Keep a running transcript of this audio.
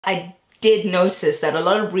I did notice that a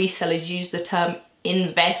lot of resellers use the term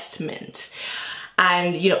investment.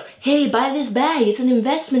 And, you know, hey, buy this bag, it's an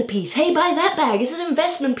investment piece. Hey, buy that bag, it's an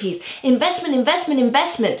investment piece. Investment, investment,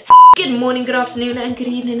 investment. Good morning, good afternoon, and good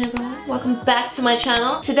evening, everyone. Welcome back to my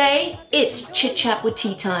channel. Today, it's Chit Chat with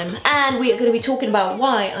Tea Time, and we are going to be talking about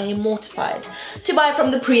why I am mortified to buy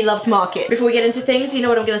from the pre-loved market. Before we get into things, you know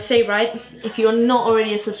what I'm going to say, right? If you're not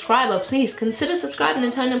already a subscriber, please consider subscribing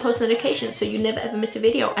and turn on post notifications so you never ever miss a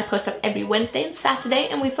video. I post up every Wednesday and Saturday,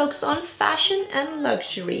 and we focus on fashion and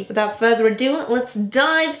luxury. Without further ado, let's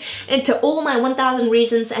dive into all my 1000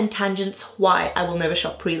 reasons and tangents why I will never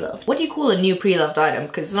shop pre-loved. What do you call a new pre-loved item?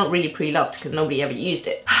 Because it's not really pre-loved because nobody ever used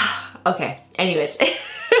it. Okay, anyways.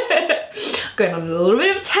 Going on a little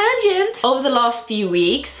bit of a tangent. Over the last few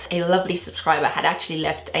weeks, a lovely subscriber had actually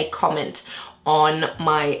left a comment on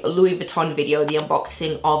my Louis Vuitton video, the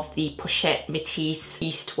unboxing of the Pochette Métis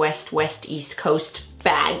East West West East Coast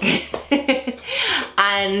bag.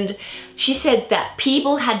 And she said that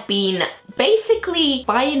people had been basically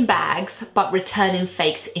buying bags but returning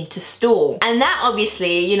fakes into store. And that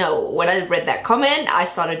obviously, you know, when I read that comment, I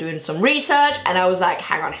started doing some research and I was like,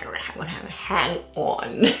 hang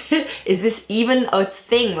on. Is this even a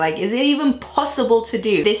thing? Like, is it even possible to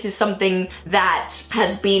do? This is something that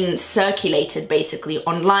has been circulated basically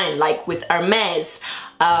online, like with Hermes.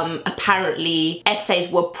 Apparently essays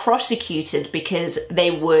were prosecuted because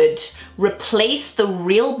they would replace the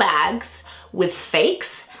real bags with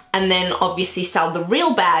fakes and then obviously sell the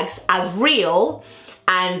real bags as real,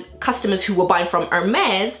 and customers who were buying from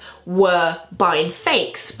Hermes were buying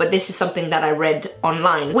fakes. But this is something that I read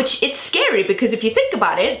online, which it's scary because if you think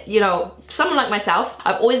about it, you know, someone like myself,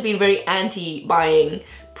 I've always been very anti buying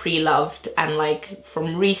pre-loved and like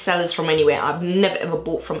from resellers from anywhere. I've never ever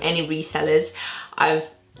bought from any resellers.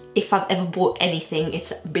 If I've ever bought anything,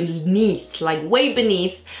 it's beneath, like way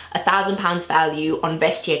beneath £1,000 value on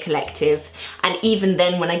Vestiaire Collective. And even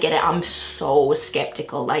then when I get it, I'm so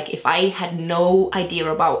skeptical. Like if I had no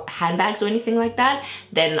idea about handbags or anything like that,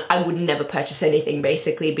 then I would never purchase anything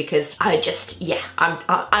basically, because I just, yeah,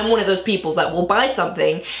 I'm one of those people that will buy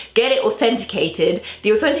something, get it authenticated, the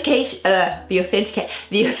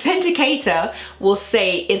authenticator will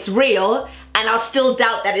say it's real, and I'll still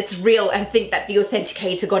doubt that it's real and think that the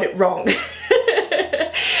authenticator got it wrong.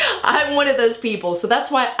 I'm one of those people, so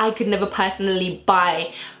that's why I could never personally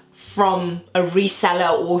buy from a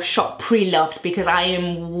reseller or shop pre-loved, because I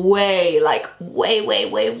am way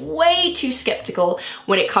too skeptical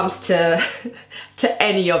when it comes to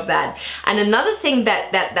any of that. And another thing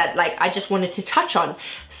that like I just wanted to touch on,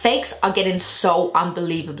 fakes are getting so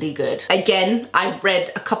unbelievably good. Again, I've read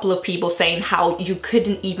a couple of people saying how you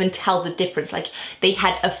couldn't even tell the difference. Like they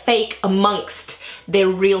had a fake amongst their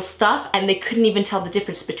real stuff and they couldn't even tell the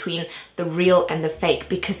difference between the real and the fake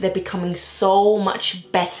because they're becoming so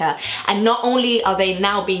much better. And not only are they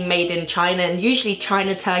now being made in China, and usually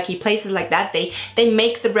China, Turkey, places like that, they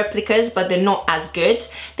make the replicas but they're not as good.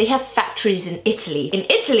 They have factories in Italy. In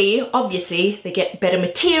Italy, obviously, they get better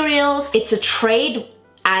materials. It's a trade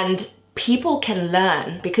and people can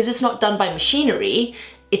learn because it's not done by machinery.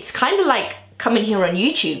 It's kind of like coming here on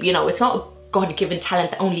YouTube, you know, it's not a God-given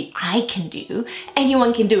talent that only I can do.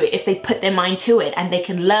 Anyone can do it if they put their mind to it and they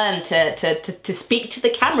can learn to speak to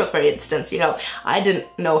the camera, for instance. You know, I didn't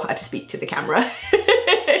know how to speak to the camera.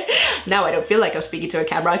 Now I don't feel like I'm speaking to a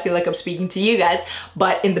camera, I feel like I'm speaking to you guys.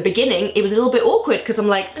 But in the beginning, it was a little bit awkward because I'm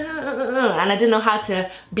like, and I didn't know how to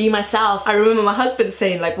be myself. I remember my husband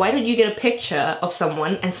saying like, why don't you get a picture of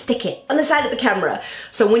someone and stick it on the side of the camera?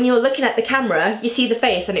 So when you're looking at the camera, you see the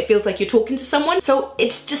face and it feels like you're talking to someone. So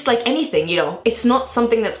it's just like anything, you know, it's not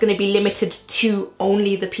something that's going to be limited to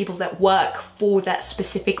only the people that work for that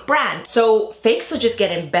specific brand. So fakes are just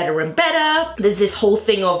getting better and better. There's this whole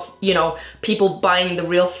thing of, you know, people buying the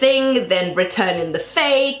real thing, then returning the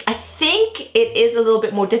fake. I think it is a little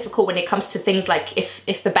bit more difficult when it comes to things like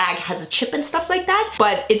if the bag has a chip and stuff like that,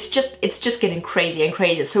 but it's just getting crazier and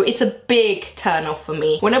crazier. So it's a big turn off for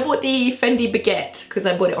me. When I bought the Fendi baguette, because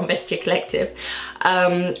I bought it on Vestiaire Collective,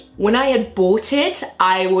 when I had bought it,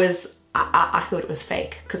 I thought it was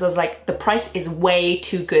fake because I was like, the price is way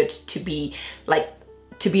too good to be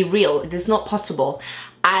real. It is not possible.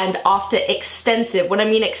 And after extensive, when I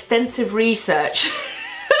mean extensive research,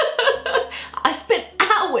 I spent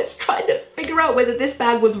hours trying to figure out whether this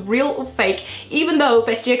bag was real or fake, even though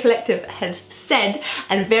Vestiaire Collective has said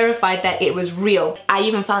and verified that it was real. I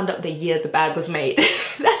even found out the year the bag was made.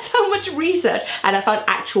 That's how much research, and I found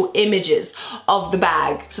actual images of the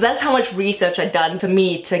bag. So that's how much research I'd done for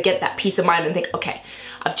me to get that peace of mind and think, okay,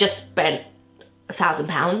 I've just spent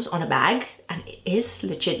 £1,000 on a bag and it is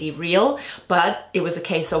legitimately real, but it was a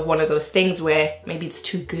case of one of those things where maybe it's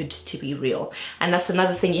too good to be real. And that's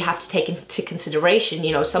another thing you have to take into consideration.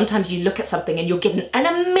 You know, sometimes you look at something and you're getting an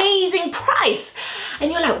amazing price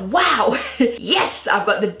and you're like, wow, yes, I've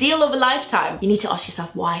got the deal of a lifetime. You need to ask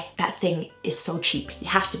yourself why that thing is so cheap. You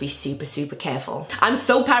have to be super, super careful. I'm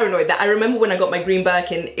so paranoid that I remember when I got my green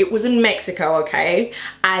Birkin, it was in Mexico, okay?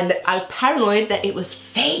 And I was paranoid that it was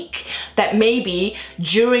fake, that maybe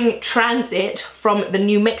during transit from the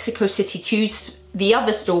New Mexico City to the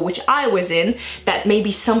other store which I was in, that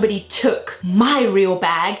maybe somebody took my real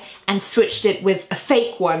bag and switched it with a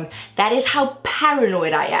fake one. That is how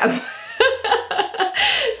paranoid I am.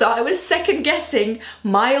 So I was second guessing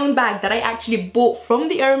my own bag that I actually bought from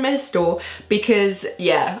the Hermes store because,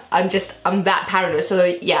 yeah, I'm that paranoid. So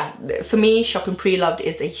yeah, for me, shopping pre-loved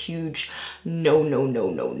is a huge no, no, no,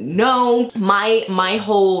 no, no. My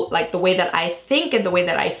whole, like, the way that I think and the way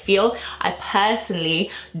that I feel, I personally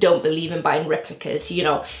don't believe in buying replicas. You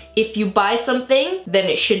know, if you buy something, then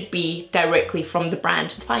it should be directly from the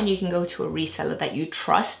brand. Fine, you can go to a reseller that you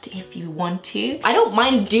trust if you want to. I don't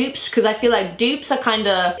mind dupes because I feel like dupes are kind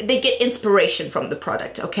of, they get inspiration from the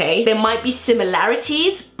product, okay? There might be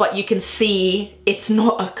similarities, but you can see it's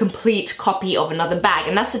not a complete copy of another bag.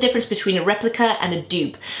 And that's the difference between a replica and a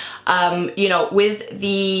dupe. You know, with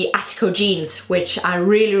the Attico jeans, which I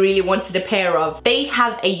really, really wanted a pair of, they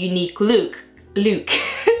have a unique look.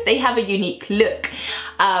 They have a unique look.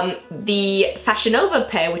 The Fashion Nova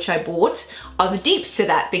pair, which I bought, are the dupes to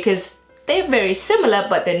that because they're very similar,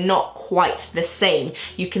 but they're not quite the same.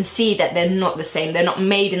 You can see that they're not the same. They're not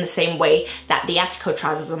made in the same way that the Attico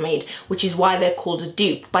trousers are made, which is why they're called a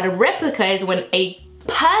dupe. But a replica is when a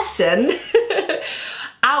person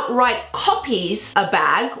outright copies a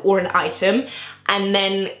bag or an item and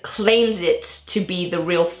then claims it to be the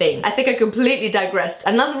real thing. I think I completely digressed.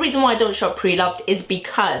 Another reason why I don't shop pre-loved is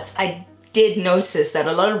because I did notice that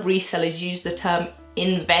a lot of resellers use the term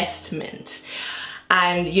investment.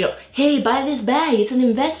 And, you know, hey, buy this bag, it's an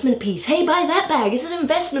investment piece. Hey, buy that bag, it's an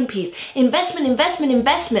investment piece. Investment, investment,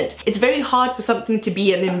 investment. It's very hard for something to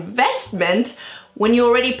be an investment when you're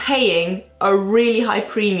already paying a really high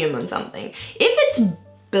premium on something. If it's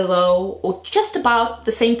below or just about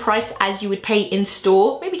the same price as you would pay in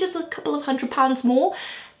store, maybe just a couple of £100 more,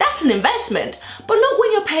 that's an investment. But not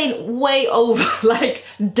when you're paying way over, like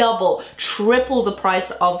double, triple the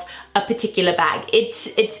price of a particular bag.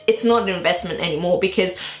 It's not an investment anymore,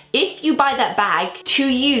 because if you buy that bag to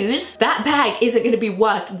use, that bag isn't going to be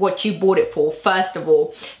worth what you bought it for, first of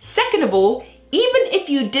all. Second of all, even if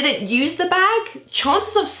you didn't use the bag,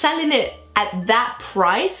 chances of selling it at that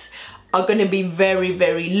price are gonna be very,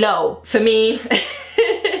 very low. For me,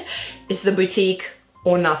 it's the boutique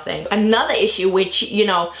or nothing. Another issue which, you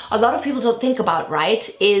know, a lot of people don't think about,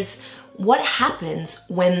 right, is what happens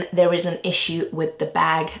when there is an issue with the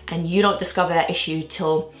bag and you don't discover that issue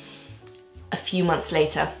till a few months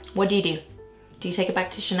later. What do you do? Do you take it back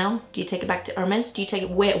to Chanel? Do you take it back to Hermes? Do you take it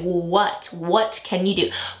where? What can you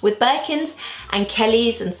do? With Birkins and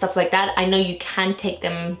Kellys and stuff like that, I know you can take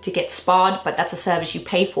them to get sparred, but that's a service you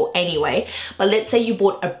pay for anyway. But let's say you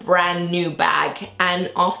bought a brand new bag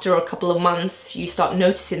and after a couple of months, you start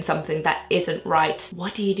noticing something that isn't right.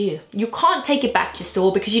 What do? You can't take it back to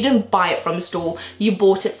store because you didn't buy it from a store, you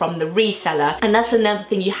bought it from the reseller. And that's another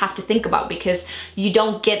thing you have to think about, because you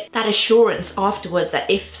don't get that assurance afterwards that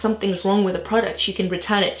if something's wrong with a product, you can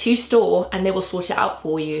return it to store and they will sort it out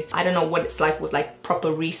for you. I don't know what it's like with like proper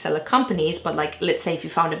reseller companies, but like, let's say if you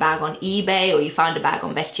found a bag on eBay or you found a bag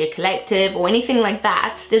on Vestiaire Collective or anything like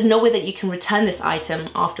that, there's no way that you can return this item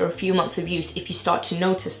after a few months of use if you start to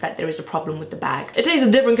notice that there is a problem with the bag. It takes a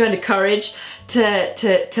different kind of courage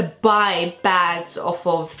to buy bags off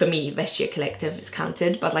of, for me, Vestiaire Collective is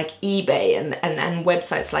counted, but like eBay and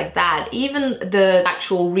websites like that, even the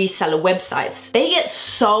actual reseller websites, they get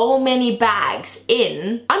so many bags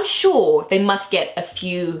in. I'm sure they must get a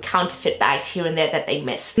few counterfeit bags here and there that they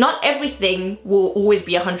miss. Not everything will always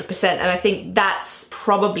be 100%, and I think that's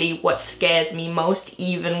probably what scares me most,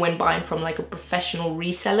 even when buying from like a professional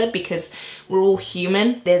reseller, because we're all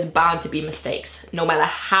human. There's bound to be mistakes. No matter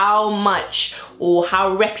how much or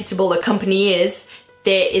how reputable a company is,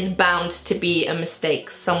 there is bound to be a mistake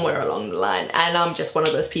somewhere along the line. And I'm just one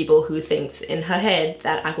of those people who thinks in her head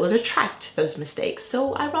that I will attract those mistakes.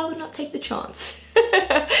 So I'd rather not take the chance.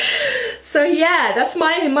 So yeah, that's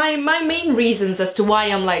my main reasons as to why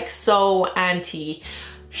I'm like so anti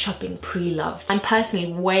shopping pre-loved. I'm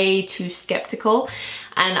personally way too skeptical,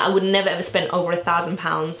 and I would never ever spend over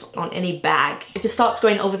 £1,000 on any bag. If it starts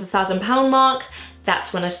going over the £1,000 mark,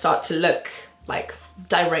 that's when I start to look like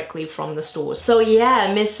directly from the stores. So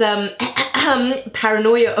yeah, Miss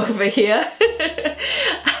Paranoia over here.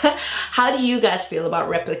 How do you guys feel about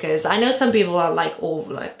replicas? I know some people are like, oh,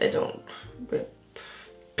 like they don't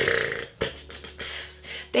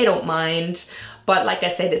mind, but like I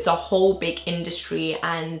said, it's a whole big industry,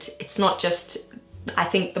 and it's not just, I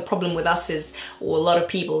think the problem with us is, or a lot of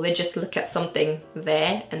people, they just look at something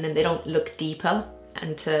there and then they don't look deeper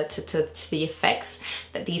and to the effects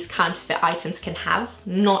that these counterfeit items can have,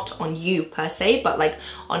 not on you per se, but like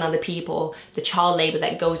on other people, the child labor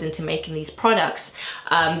that goes into making these products.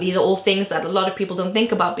 These are all things that a lot of people don't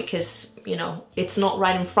think about because, you know, it's not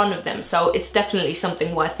right in front of them. So it's definitely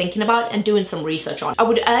something worth thinking about and doing some research on. I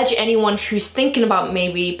would urge anyone who's thinking about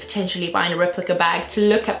maybe potentially buying a replica bag to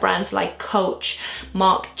look at brands like Coach,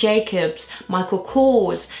 Marc Jacobs, Michael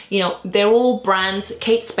Kors. You know, they're all brands,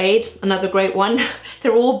 Kate Spade, another great one.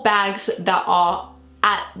 They're all bags that are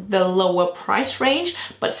at the lower price range,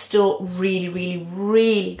 but still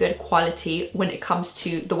really good quality when it comes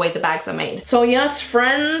to the way the bags are made. So yes,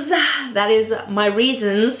 friends, that is my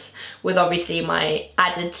reasons, with obviously my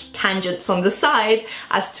added tangents on the side,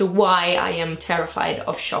 as to why I am terrified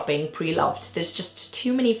of shopping pre-loved. There's just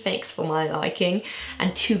too many fakes for my liking,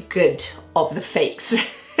 and too good of the fakes.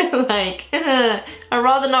 Like, I'd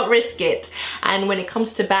rather not risk it. And when it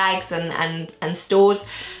comes to bags and stores,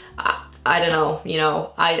 I don't know, you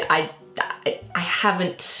know, I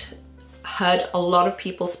haven't heard a lot of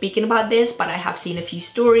people speaking about this, but I have seen a few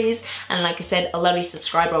stories, and like I said, a lovely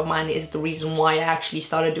subscriber of mine is the reason why I actually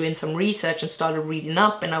started doing some research and started reading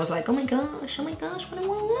up, and I was like, oh my gosh, what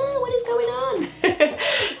is going on?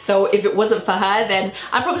 So if it wasn't for her, then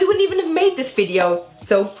I probably wouldn't even have made this video.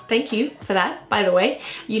 So thank you for that, by the way.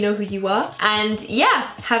 You know who you are. And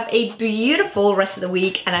yeah, have a beautiful rest of the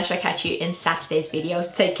week, and I shall catch you in Saturday's video.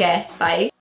 Take care, bye.